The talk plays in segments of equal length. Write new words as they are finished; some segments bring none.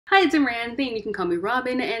Hi, it's Imran, thing you can call me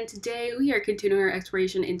Robin, and today we are continuing our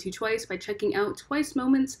exploration into Twice by checking out Twice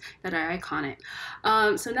moments that are iconic.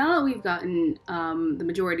 So now that we've gotten the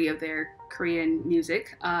majority of their Korean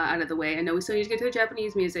music out of the way, I know we still need to get to the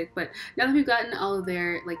Japanese music, but now that we've gotten all of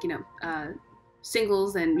their,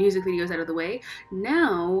 singles and music videos out of the way,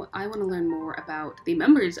 now I want to learn more about the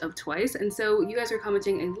members of Twice. And so you guys are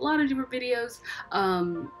commenting a lot of different videos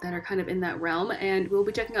that are kind of in that realm, and we'll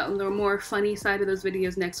be checking out the more funny side of those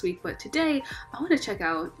videos next week. But today I want to check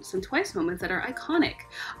out some Twice moments that are iconic,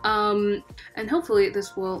 and hopefully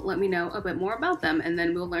this will let me know a bit more about them, and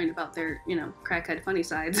then we'll learn about their crackhead funny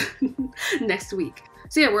sides next week.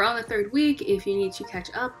 So yeah, we're on the third week. If you need to catch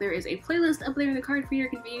up, there is a playlist up there in the card for your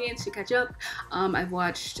convenience to catch up. I've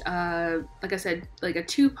watched, like I said, like a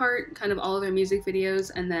two-part kind of all of their music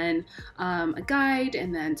videos, and then a guide,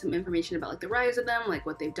 and then some information about like the rise of them, like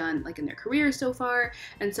what they've done like in their career so far.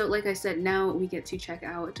 And so like I said, now we get to check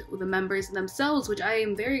out the members themselves, which I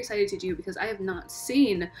am very excited to do because I have not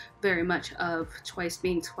seen very much of Twice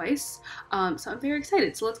being Twice. So I'm very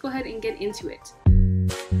excited. So let's go ahead and get into it.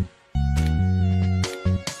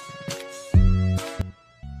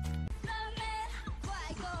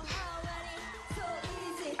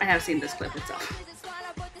 I have seen this clip itself.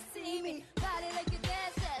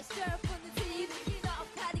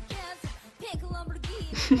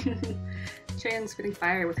 Chaeyoung spitting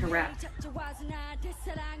fire with her rap.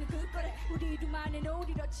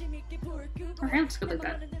 Her hair looks good like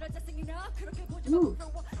that. Ooh.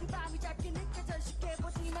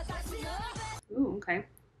 Ooh, okay.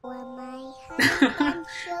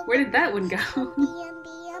 Where did that one go?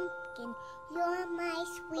 You're my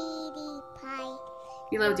sweetie pie.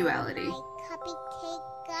 You love duality. Cupcake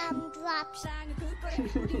gumdrops.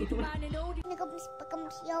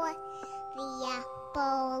 You're the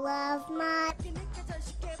apple of my.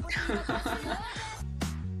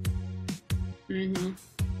 You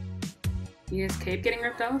guys' cape getting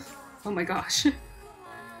ripped off? Oh my gosh.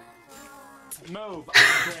 Move.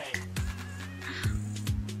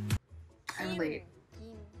 I relate.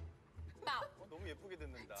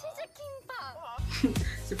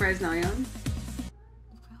 Surprise Nayeon?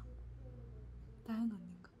 나연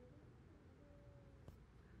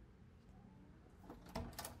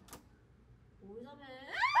언니인가?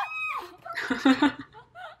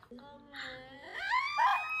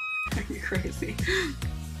 Are you crazy?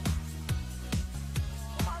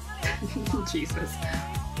 Jesus.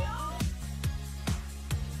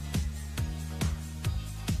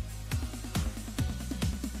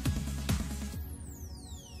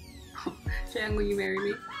 Chaeyoung, will you marry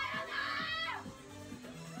me?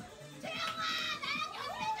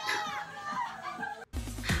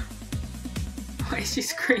 Why is she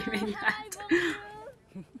screaming that?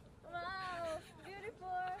 Wow,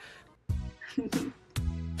 beautiful.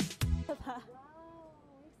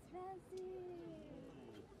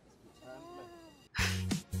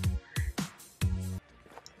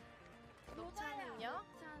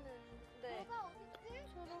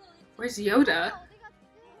 Where's Yoda?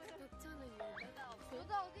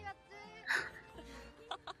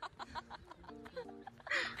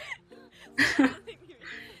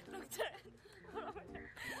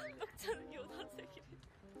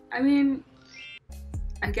 I mean,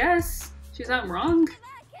 I guess she's not wrong.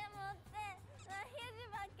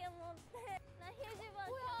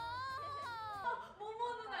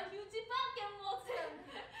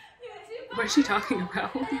 What is she talking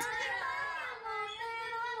about?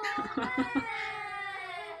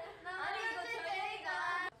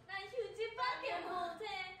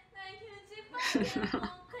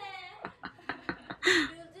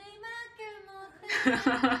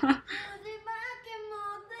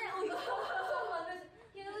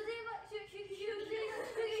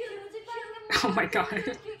 Oh my god.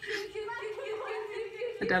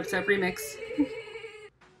 A dubstep remix.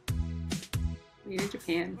 Made in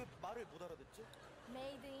Japan.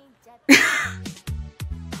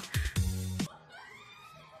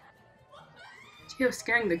 Geo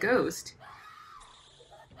scaring the ghost.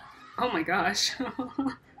 Oh my gosh.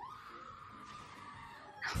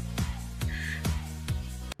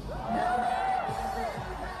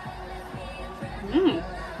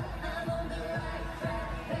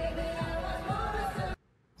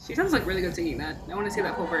 She sounds like really good singing that. I want to see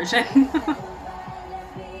that full version.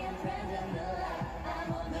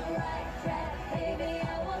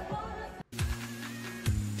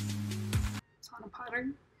 Sana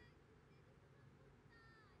Potter.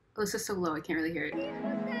 Oh, this is so low, I can't really hear it.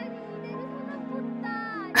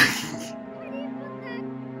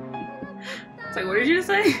 It's like, what did you just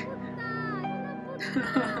say?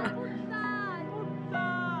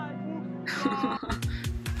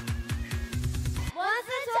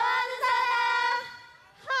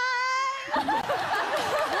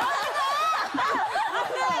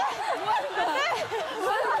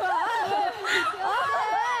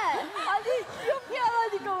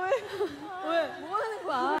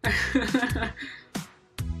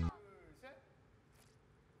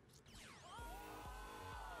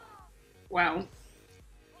 Wow.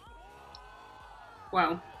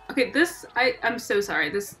 Wow. Okay, I'm so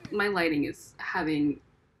sorry. My lighting is having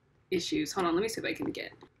issues. Hold on, let me see if I can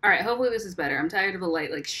get. Alright, hopefully this is better. I'm tired of the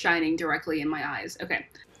light like shining directly in my eyes. Okay,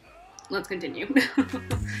 let's continue.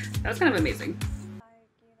 That was kind of amazing.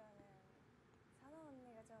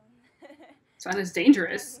 Sana's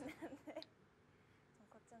dangerous.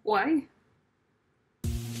 Why?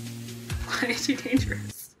 Why is she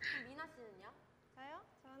dangerous? 미나 씨는요? 저요?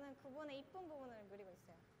 저는 그분의 이쁜 부분을 그리고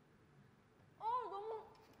있어요. 너무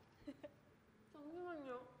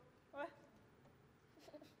잠시만요. 왜?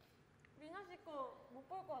 미나 씨 거 못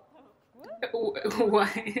볼 것 같아요. What? 당연하지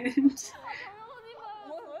봐요.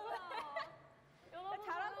 뭐야? 여러분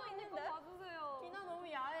잘하고 있는데? 봐주세요. 미나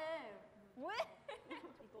너무 야해. 왜?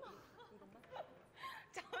 이건가?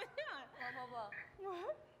 잠시만. 봐봐.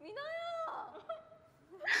 뭐? 미나야.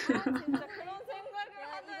 진짜 그런 생각을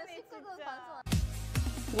야, 하다니 이거 19금 진짜. 반성.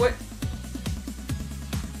 What?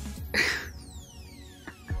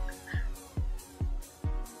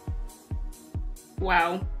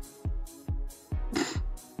 Wow.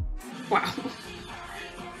 Wow. I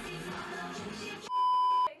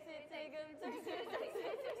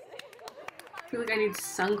feel like I need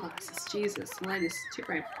sunglasses. Jesus, the light is too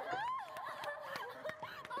bright.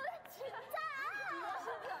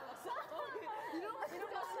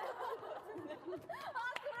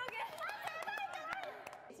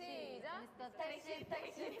 시작.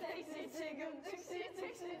 택시 지금 즉시.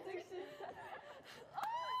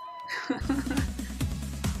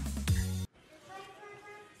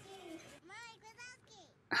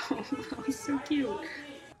 Oh, that was so cute.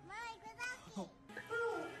 Oh,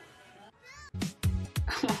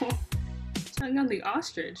 showing on the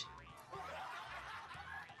ostrich.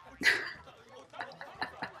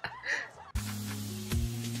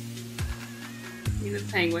 You the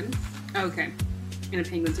penguin? Okay. In a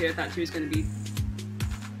penguin suit, I thought she was gonna be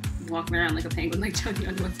walking around like a penguin like Johnny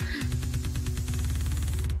Young was.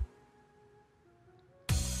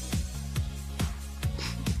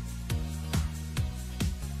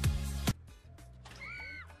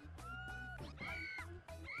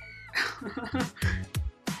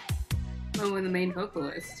 Oh, and the main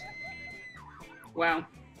vocalist. Wow.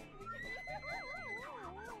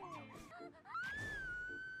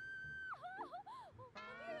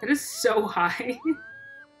 That is so high.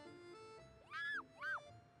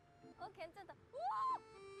 괜찮다.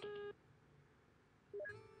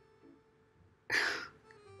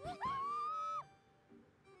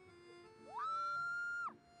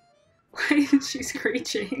 Why is she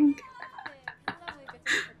screeching?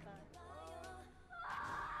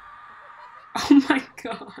 Oh my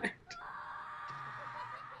god.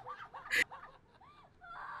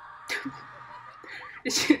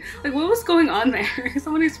 Is she, like, what was going on there?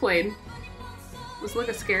 Someone explain. Was it like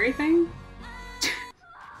a scary thing?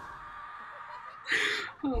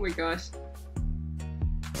 Oh my gosh.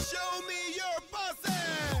 Show me your pussy!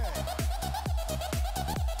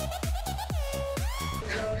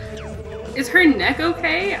 Is her neck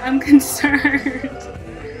okay? I'm concerned.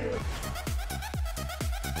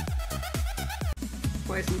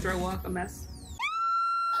 Boy, some throw walk, a mess.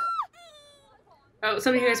 Oh,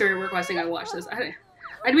 some of you guys are requesting I watch this.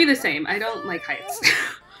 I'd be the same. I don't like heights.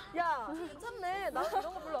 야, 괜찮네. 나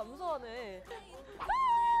이런 거 별로 안 무서워하네.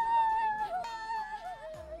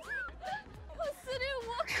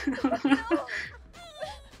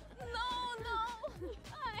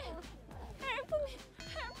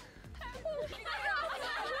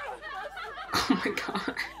 Oh my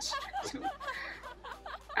gosh.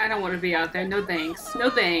 I don't want to be out there. No thanks.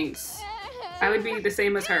 No thanks. I would be the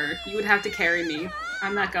same as her. You would have to carry me.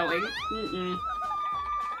 I'm not going. Mm-mm.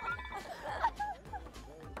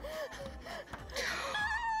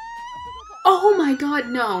 Oh my god,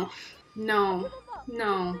 no. No.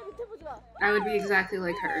 No. I would be exactly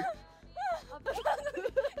like her.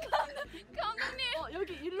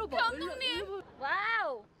 여기 일로 봐. 감독님.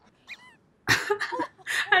 와우.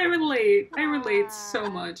 I relate. I relate so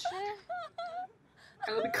much.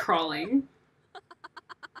 I would be crawling.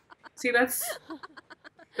 See, that's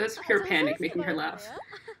pure panic making her laugh.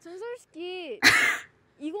 전 솔직히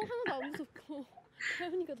이거 하나도 안 무섭고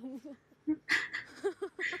다현이가 더 무서워.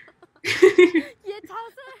 얘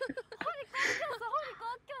자세 허리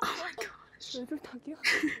꺾였어. Oh my gosh. 왼손타기야?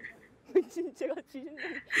 지금 제가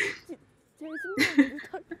지신다니 제일 신기한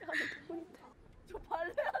왼손타기 하는 부분인데 저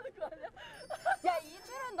발레 하는 거 아니야? 야, 이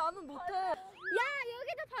줄은 나는 못해. 야,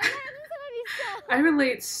 여기도 발레 하는 사람이 있어. I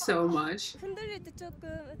relate so much. 흔들릴 때 조금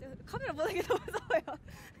카메라 보는 게 더 무서워요.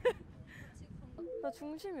 나 나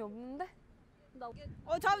중심이 없는데?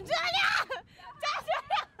 잠시만요.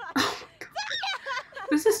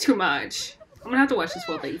 This is too much. I'm gonna have to watch this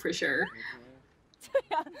whole thing for sure.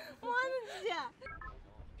 뭐 하는 짓이야?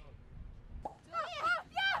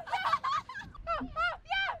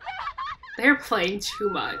 They're playing too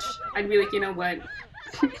much. I'd be like, you know what?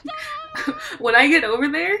 When I get over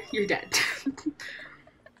there, you're dead.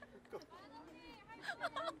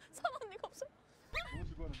 선언니가 없어.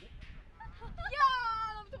 야,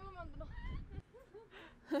 나 들어오면 안 들어.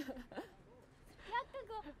 야,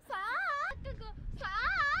 그거 사.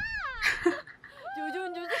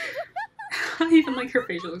 조준. Even like her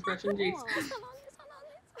facial expression, jeez.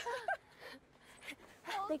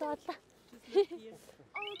 내가 왔다.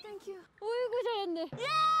 어우, 땡큐. 어이구, 잘했네.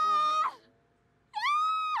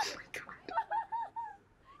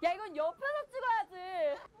 야, 이건 옆에서 찍어야지.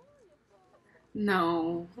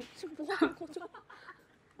 No. 지금 뭐 하는 거죠?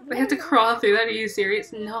 They have to crawl through that. Are you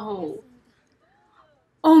serious? No.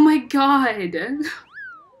 Oh my god.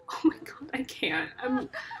 Oh my god, I can't.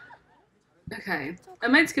 Okay. I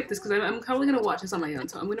might skip this because I'm probably gonna watch this on my own,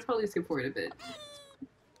 so I'm gonna probably skip forward a bit.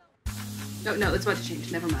 Oh no, it's about to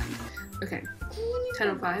change. Never mind. Okay.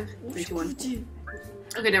 10:05. 3, 2, 1.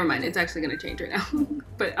 Okay, never mind. It's actually gonna change right now.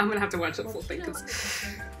 But I'm gonna have to watch the full thing because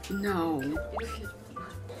no.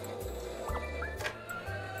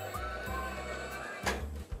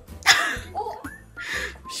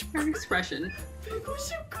 Her expression.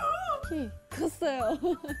 키 컸어요.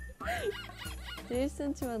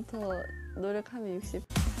 1cm만 더 노력하면 60.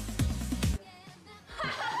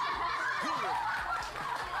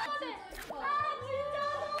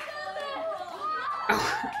 Oh.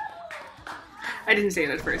 I didn't say it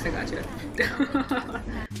at first. I got you.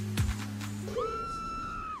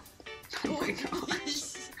 Oh my gosh.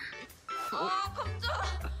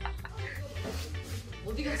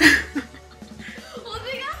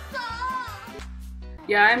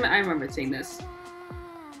 Yeah, I remember seeing this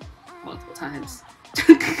multiple times.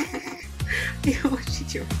 What's she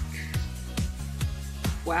doing?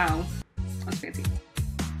 Wow, that's fancy.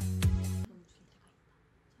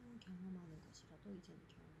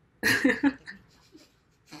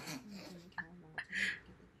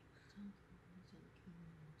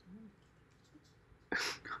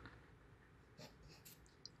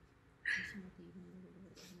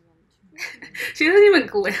 She doesn't even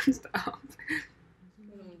glance up.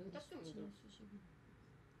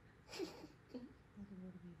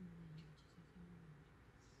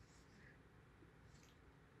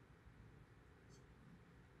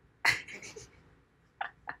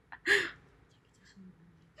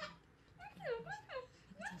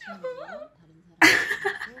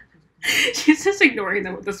 She's just ignoring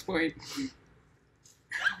them at this point.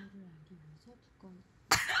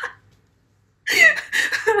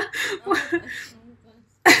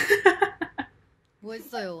 뭐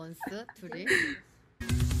했어요, 원스? 둘이?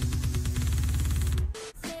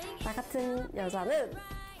 나 같은 여자는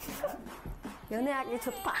연애하기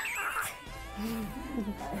좋다.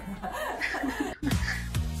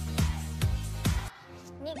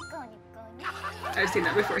 I've seen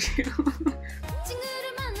that before too.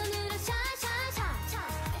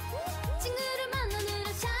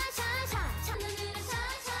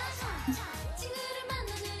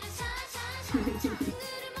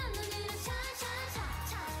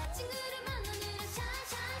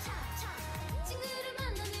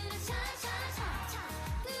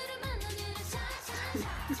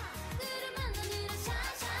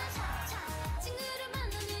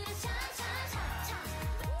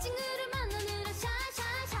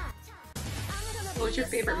 What's your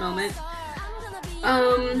favorite moment?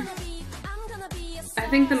 I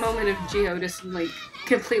think the moment of Gio just like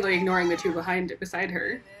completely ignoring the two beside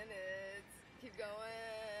her. Keep going.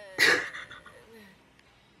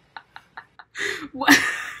 What?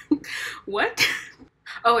 What?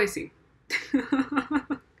 Oh, I see.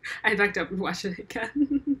 I backed up and watched it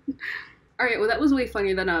again. Alright, well that was way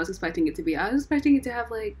funnier than I was expecting it to be. I was expecting it to have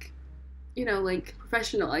like, you know, like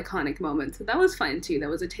professional iconic moments. So that was fun too. That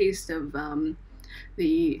was a taste of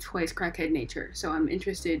the Twice crackhead nature. So I'm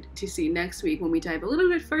interested to see next week when we dive a little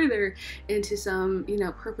bit further into some, you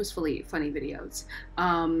know, purposefully funny videos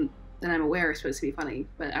that I'm aware are supposed to be funny.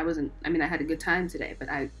 But I wasn't, I mean, I had a good time today, but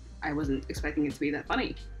I wasn't expecting it to be that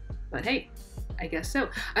funny. But hey, I guess so.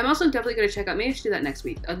 I'm also definitely going to check out, maybe I should do that next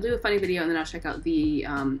week. I'll do a funny video and then I'll check out the,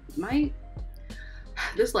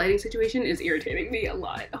 this lighting situation is irritating me a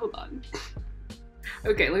lot. Hold on.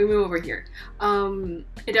 Okay, let me move over here. I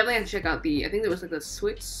definitely have to check out the, I think it was like the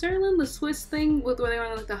Switzerland, the Swiss thing with where they were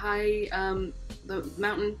on like the high, the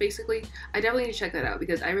mountain basically. I definitely need to check that out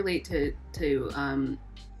because I relate to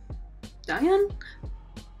Diane?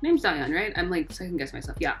 Name's Diane, right? I'm like second guess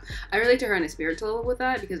myself. Yeah, I relate to her on a spiritual level with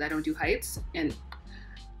that because I don't do heights, and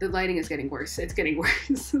the lighting is getting worse. It's getting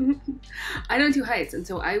worse. I don't do heights, and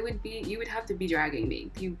so you would have to be dragging me.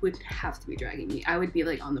 You would have to be dragging me. I would be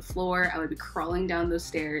like on the floor. I would be crawling down those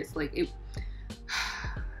stairs. Like it.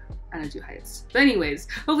 I don't do heights. But anyways,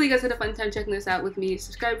 hopefully you guys had a fun time checking this out with me.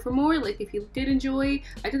 Subscribe for more. Like if you did enjoy.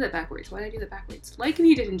 I did that backwards. Why did I do that backwards? Like if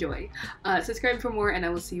you did enjoy. Subscribe for more, and I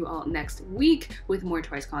will see you all next week with more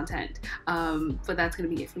Twice content. But that's going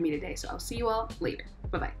to be it for me today. So I'll see you all later.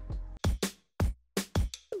 Bye-bye.